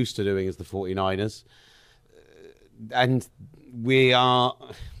something we're used to doing as the 49ers. And we are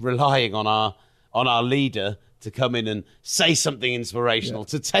relying on our leader to come in and say something inspirational,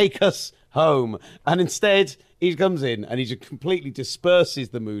 to take us home. And instead, he comes in and he just completely disperses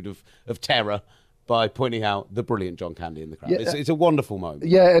the mood of terror by pointing out the brilliant John Candy in the crowd. It's a wonderful moment.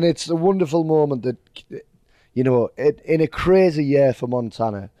 Yeah, and it's a wonderful moment that, in a crazy year for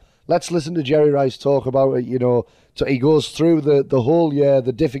Montana. Let's listen to Jerry Rice talk about it, So he goes through the whole year,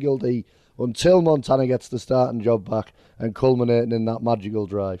 the difficulty, until Montana gets the starting job back and culminating in that magical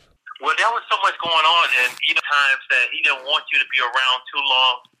drive. Well, there was so much going on, and times that he didn't want you to be around too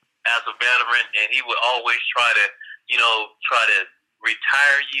long as a veteran, and he would always try to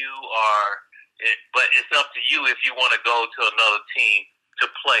retire you, but it's up to you if you want to go to another team to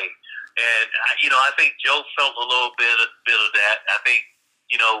play. And I think Joe felt a little bit of that. I think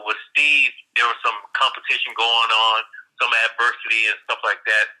with Steve, there was some competition going on, some adversity and stuff like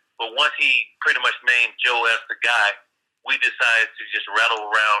that. But once he pretty much named Joe as the guy, we decided to just rattle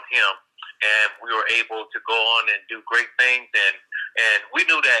around him, and we were able to go on and do great things. And we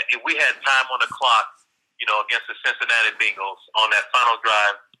knew that if we had time on the clock, against the Cincinnati Bengals on that final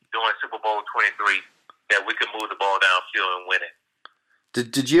drive during Super Bowl 23, that we could move the ball downfield and win it.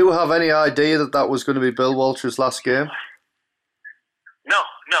 Did you have any idea that was going to be Bill Walsh's last game? No,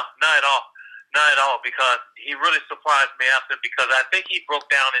 not at all. Not at all, because he really surprised me after, because I think he broke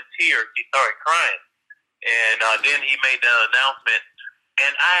down in tears. He started crying. And then he made the announcement.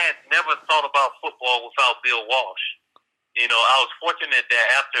 And I had never thought about football without Bill Walsh. I was fortunate that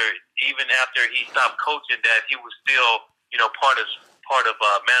even after he stopped coaching, that he was still, part of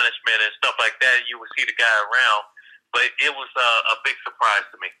management and stuff like that. You would see the guy around. But it was a big surprise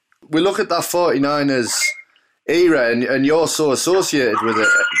to me. We look at that 49ers era, and you're so associated with it,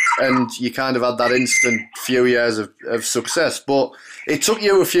 and you kind of had that instant few years of success. But it took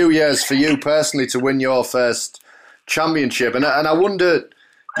you a few years for you personally to win your first championship. And I wonder,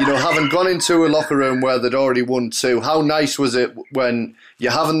 having gone into a locker room where they'd already won two, how nice was it when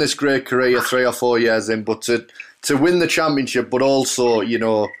you're having this great career 3 or 4 years in, but to win the championship, but also,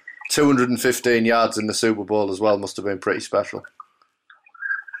 215 yards in the Super Bowl as well must have been pretty special.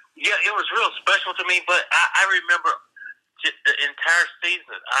 Yeah, it was real special to me, but I remember the entire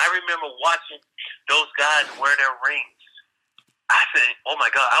season. I remember watching those guys wear their rings. I said, "Oh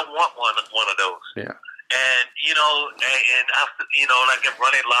my God, I want one of those." Yeah. And like in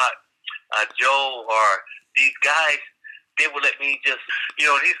Running Lock, Joe or these guys, they would let me just,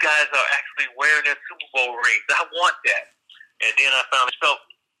 these guys are actually wearing their Super Bowl rings. I want that. And then I found it felt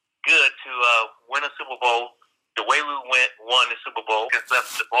good to win a Super Bowl the way we won the Super Bowl, against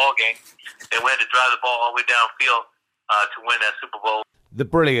left the ball game, and we had to drive the ball all the way downfield to win that Super Bowl.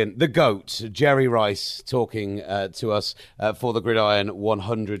 The GOAT, Jerry Rice, talking to us for the Gridiron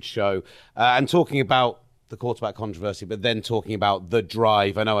 100 show, and talking about the quarterback controversy, but then talking about the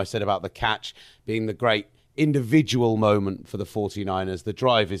drive. I know I said about the catch being the great individual moment for the 49ers. The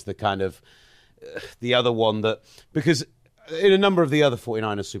drive is the kind of the other one that, because in a number of the other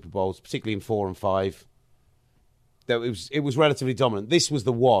 49ers Super Bowls, particularly in 4 and 5, it was relatively dominant. This was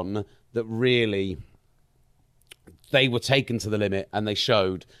the one that really, they were taken to the limit, and they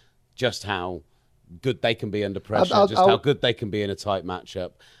showed just how good they can be under pressure, how good they can be in a tight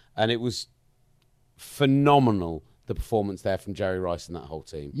matchup. And it was phenomenal, the performance there from Jerry Rice and that whole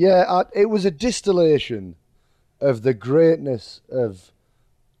team. Yeah, it was a distillation of the greatness of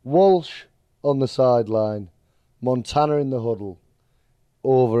Walsh on the sideline, Montana in the huddle,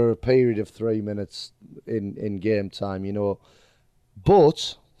 over a period of 3 minutes in game time, you know.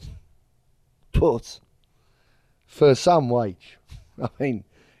 But for Sam White, I mean,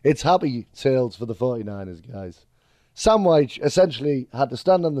 it's happy tales for the 49ers, guys. Sam White essentially had to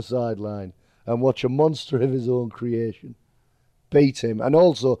stand on the sideline and watch a monster of his own creation beat him. And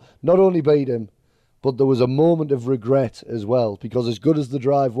also, not only beat him, but there was a moment of regret as well, because as good as the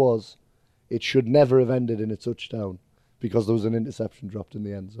drive was, it should never have ended in a touchdown because there was an interception dropped in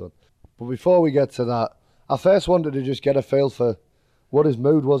the end zone. But before we get to that, I first wanted to just get a feel for what his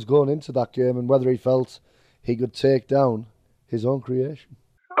mood was going into that game and whether he felt he could take down his own creation.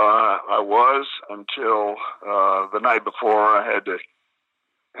 I was, until the night before. I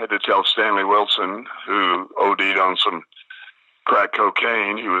had to tell Stanley Wilson, who OD'd on some crack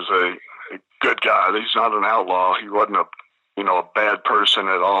cocaine. He was a good guy. He's not an outlaw. He wasn't a bad person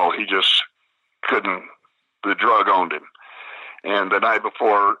at all. He just couldn't. The drug owned him. And the night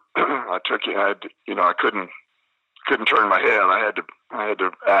before, I couldn't turn my head. I had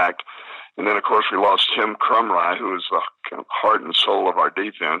to act. And then, of course, we lost Tim Crumry, who was the kind of heart and soul of our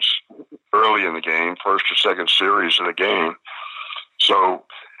defense early in the game, first or second series of the game. So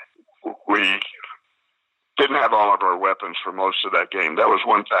we didn't have all of our weapons for most of that game. That was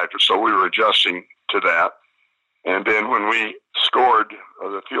one factor. So we were adjusting to that. And then when we scored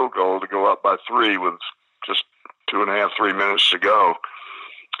the field goal to go up by 3 with just 2.5, 3 minutes to go,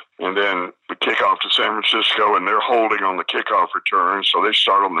 and then we kick off to San Francisco, and they're holding on the kickoff return, so they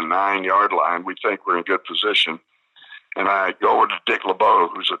start on the 9-yard line. We think we're in good position. And I go over to Dick LeBeau,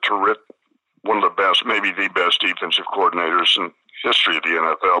 who's a terrific, one of the best, maybe the best defensive coordinators in history of the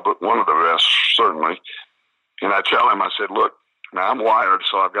NFL, but one of the best, certainly. And I tell him, I said, look, now I'm wired,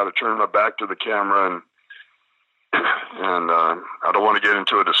 so I've got to turn my back to the camera, and I don't want to get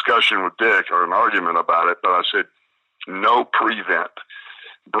into a discussion with Dick or an argument about it, but I said, no prevent.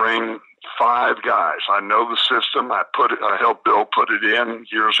 Bring 5 guys. I know the system. I helped Bill put it in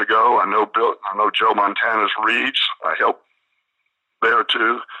years ago. I know Joe Montana's reads. I helped there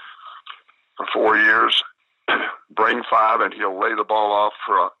too for 4 years. Bring 5, and he'll lay the ball off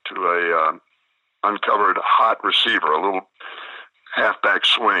to a uncovered hot receiver, a little halfback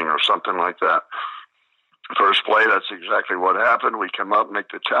swing or something like that. First play, that's exactly what happened. We come up, make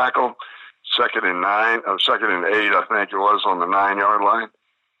the tackle. Second and 8, I think it was, on the 9-yard line.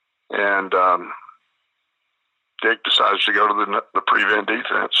 And Dick decides to go to the prevent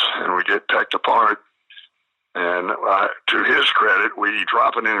defense, and we get pecked apart. And to his credit, we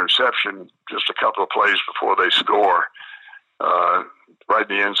drop an interception just a couple of plays before they score, right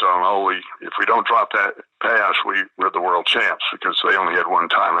in the end zone. If we don't drop that pass, we're the world champs, because they only had 1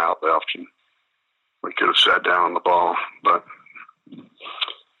 timeout left, and we could have sat down on the ball, but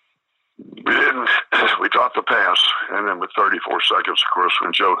we didn't. We dropped the pass, and then with 34 seconds, of course,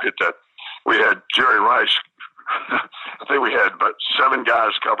 when Joe hit that, we had Jerry Rice. I think we had about 7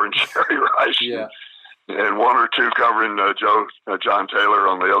 guys covering Jerry Rice, and 1 or 2 covering John Taylor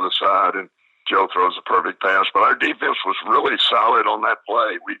on the other side, and Joe throws a perfect pass. But our defense was really solid on that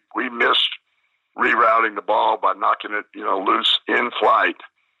play. We missed rerouting the ball by knocking it, loose in flight.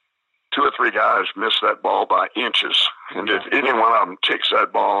 2 or 3 guys missed that ball by inches, and if any one of them kicks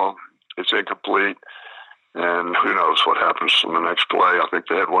that ball, it's incomplete, and who knows what happens in the next play. I think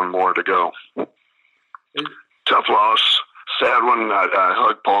they had 1 more to go. Tough loss, sad one. I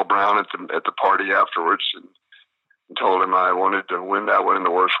hugged Paul Brown at the party afterwards and told him I wanted to win that one in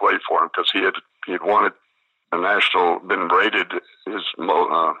the worst way for him, because he had wanted a national, been rated, his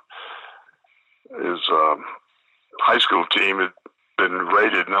high school team had been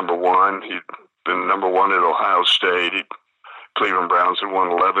rated number 1. He'd been number 1 at Ohio State. Cleveland Browns had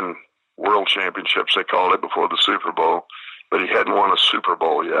won 11 world championships, they called it, before the Super Bowl, but he hadn't won a Super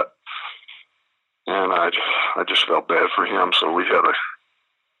Bowl yet. and I just felt bad for him. So we had a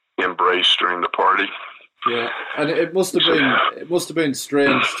embrace during the party. Yeah, and it must have been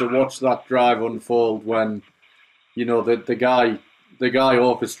strange to watch that drive unfold when, you know, the guy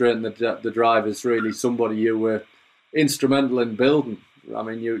orchestrating the drive is really somebody you were instrumental in building. I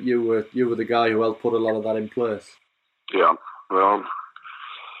mean, you were the guy who helped put a lot of that in place. Yeah, well,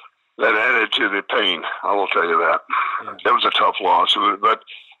 that added to the pain. I will tell you that. Yeah. It was a tough loss, but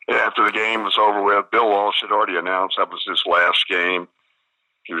after the game was over with, Bill Walsh had already announced that was his last game.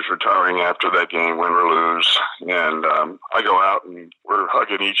 He was retiring after that game, win or lose. And I go out and we're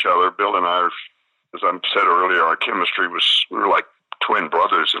hugging each other. Bill and I, as I said earlier, our chemistry we were like twin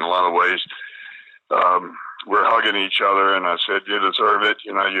brothers in a lot of ways. We're hugging each other, and I said, "You deserve it.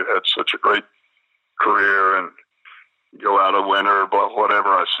 You know, you had such a great career, and go out a winner." But whatever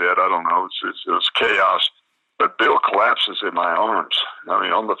I said, I don't know. It was chaos. But Bill collapses in my arms. I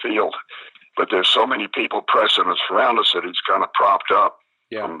mean, on the field. But there's so many people pressing us around us that he's kind of propped up.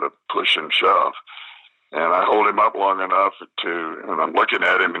 Yeah. From the push and shove. And I hold him up long enough and I'm looking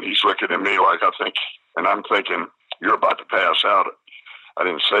at him and he's looking at me like I'm thinking, you're about to pass out. I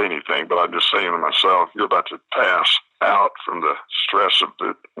didn't say anything, but I'm just saying to myself, you're about to pass out from the stress of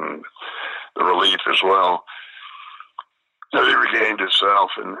it and the relief as well. And he regained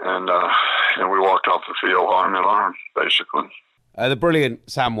himself and we walked off the field arm in arm, basically. The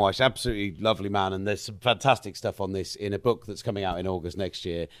brilliant Sam Weiss, absolutely lovely man, and there's some fantastic stuff on this in a book that's coming out in August next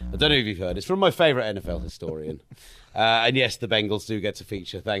year. I don't know if you've heard. It's from my favourite NFL historian. And yes, the Bengals do get to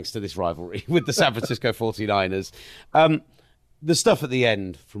feature thanks to this rivalry with the San Francisco 49ers. The stuff at the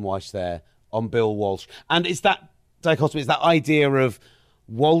end from Weiss there on Bill Walsh. And it's that dichotomy, it's that idea of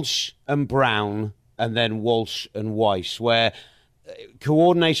Walsh and Brown and then Walsh and Weiss, where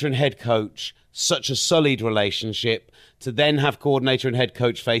coordinator and head coach, such a sullied relationship, to then have coordinator and head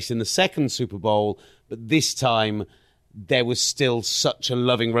coach face in the second Super Bowl, but this time there was still such a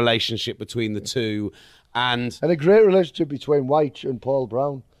loving relationship between the two. And a great relationship between White and Paul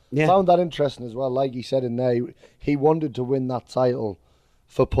Brown. Yeah. Found that interesting as well. Like he said in there, he wanted to win that title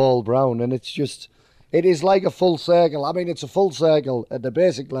for Paul Brown, and it is like a full circle. I mean, it's a full circle at the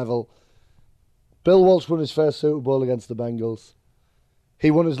basic level. Bill Walsh won his first Super Bowl against the Bengals. He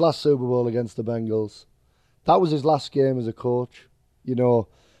won his last Super Bowl against the Bengals. That was his last game as a coach, you know.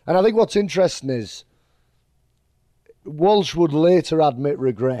 And I think what's interesting is Walsh would later admit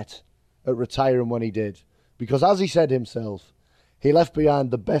regret at retiring when he did. Because as he said himself, he left behind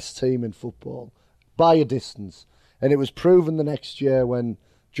the best team in football by a distance. And it was proven the next year when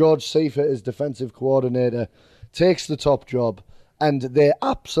George Seifert, as defensive coordinator, takes the top job. And they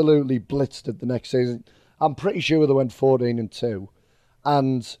absolutely blitzed it the next season. I'm pretty sure they went 14-2.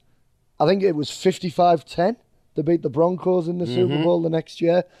 And I think it was 55-10. They beat the Broncos in the Super Bowl the next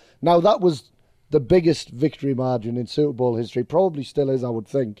year. Now, that was the biggest victory margin in Super Bowl history. Probably still is, I would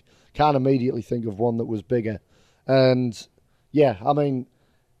think. Can't immediately think of one that was bigger. And, yeah, I mean,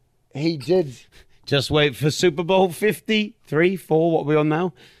 he did... Just wait for Super Bowl 53, 4, what are we on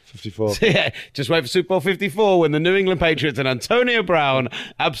now? 54. Yeah, just wait for Super Bowl 54 when the New England Patriots and Antonio Brown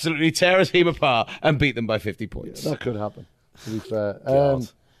absolutely tear a team apart and beat them by 50 points. Yeah, that could happen, to be fair.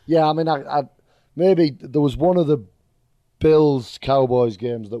 Yeah, I mean, I maybe there was one of the Bills-Cowboys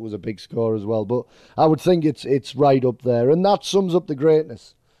games that was a big score as well, but I would think it's right up there. And that sums up the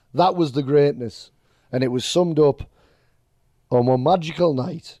greatness. That was the greatness. And it was summed up on one magical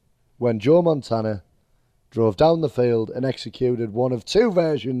night when Joe Montana drove down the field and executed one of two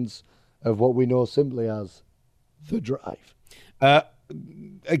versions of what we know simply as the drive.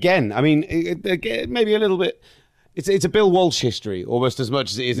 Again, I mean, maybe a little bit... It's a Bill Walsh history, almost as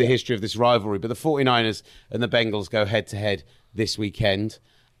much as it is a history of this rivalry. But the 49ers and the Bengals go head-to-head this weekend.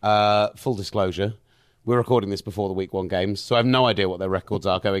 Full disclosure, we're recording this before the Week 1 games, so I have no idea what their records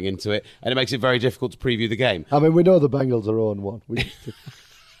are going into it, and it makes it very difficult to preview the game. I mean, we know the Bengals are 0-1.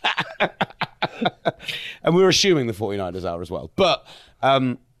 And we're assuming the 49ers are as well. But...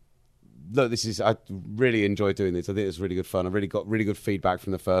 look, I really enjoyed doing this. I think it's really good fun. I really got really good feedback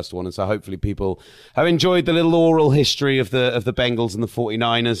from the first one, and so hopefully people have enjoyed the little oral history of the Bengals and the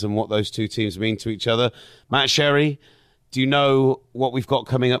 49ers and what those two teams mean to each other. Matt Sherry, do you know what we've got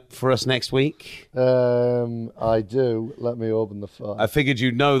coming up for us next week? I do. Let me open the file. I figured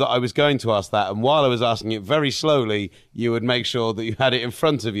you'd know that I was going to ask that, and while I was asking it very slowly, you would make sure that you had it in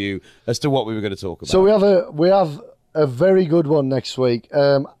front of you as to what we were going to talk about. So we have a very good one next week.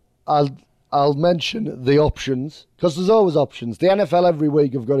 I'll mention the options, because there's always options. The NFL every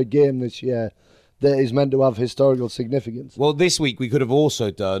week have got a game this year that is meant to have historical significance. Well, this week we could have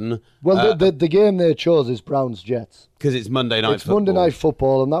also done... Well, the game they chose is Browns-Jets. Because it's Monday Night Football. It's Monday Night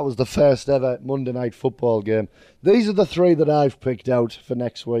Football, and that was the first ever Monday Night Football game. These are the three that I've picked out for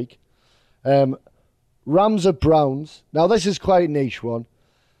next week. Rams at Browns. Now, this is quite a niche one.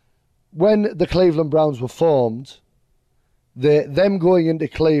 When the Cleveland Browns were formed, them going into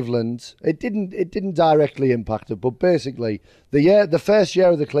Cleveland, it didn't directly impact it, but basically, the first year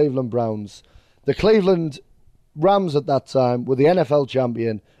of the Cleveland Browns, the Cleveland Rams at that time were the NFL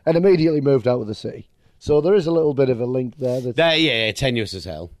champion and immediately moved out of the city. So there is a little bit of a link there. Tenuous as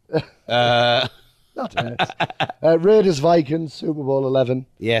hell. Raiders Vikings Super Bowl 11.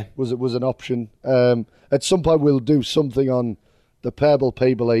 Yeah, was an option. At some point we'll do something on the Purple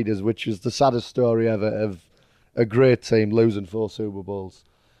People Eaters, which is the saddest story ever of a great team losing 4 Super Bowls.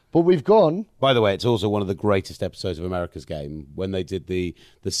 But we've gone. By the way, it's also one of the greatest episodes of America's Game when they did the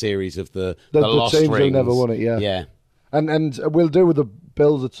series of the lost teams rings. who never won it. Yeah. And we'll do with the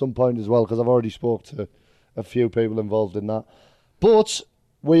Bills at some point as well, because I've already spoke to a few people involved in that. But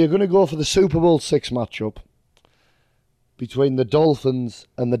we are going to go for the Super Bowl 6 matchup between the Dolphins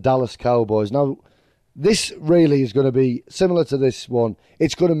and the Dallas Cowboys. Now, this really is going to be similar to this one.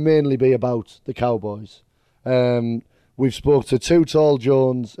 It's going to mainly be about the Cowboys. We've spoke to Too Tall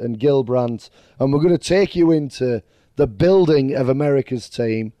Jones and Gilbrandt, and we're going to take you into the building of America's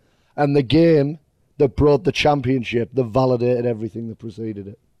team and the game that brought the championship, that validated everything that preceded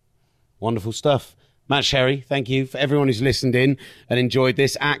it. Wonderful stuff. Matt Sherry, thank you. For everyone who's listened in and enjoyed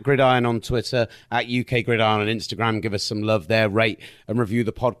this, at Gridiron on Twitter, at UK Gridiron on Instagram, give us some love there, rate and review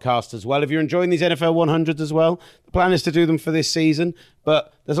the podcast as well. If you're enjoying these NFL 100s as well, the plan is to do them for this season,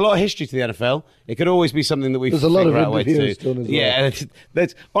 but there's a lot of history to the NFL. It could always be something that we figure out a way to do. Yeah,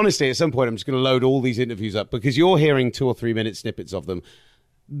 honestly, at some point, I'm just going to load all these interviews up because you're hearing 2 or 3 minute snippets of them.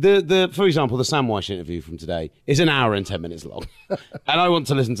 For example, the Sam Weish interview from today is an hour and 10 minutes long. And I want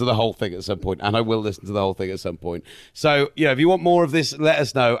to listen to the whole thing at some point, and I will listen to the whole thing at some point. So, if you want more of this, let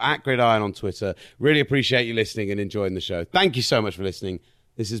us know, at Gridiron on Twitter. Really appreciate you listening and enjoying the show. Thank you so much for listening.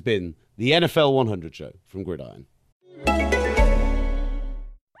 This has been the NFL 100 show from Gridiron.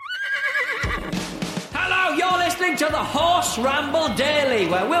 Hello, you're listening to the Horse Ramble Daily,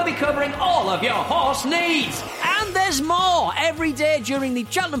 where we'll be covering all of your horse needs. And there's more. Every day during the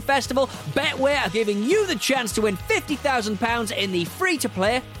Cheltenham Festival, Betway are giving you the chance to win £50,000 in the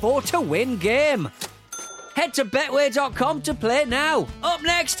free-to-play 4-to-win game. Head to betway.com to play now. Up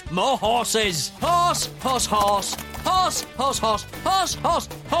next, more horses. Horse, horse, horse. Horse, horse, horse. Horse, horse,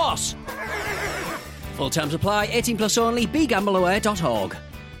 horse. Full terms apply. 18 plus only. BeGambleAware.org.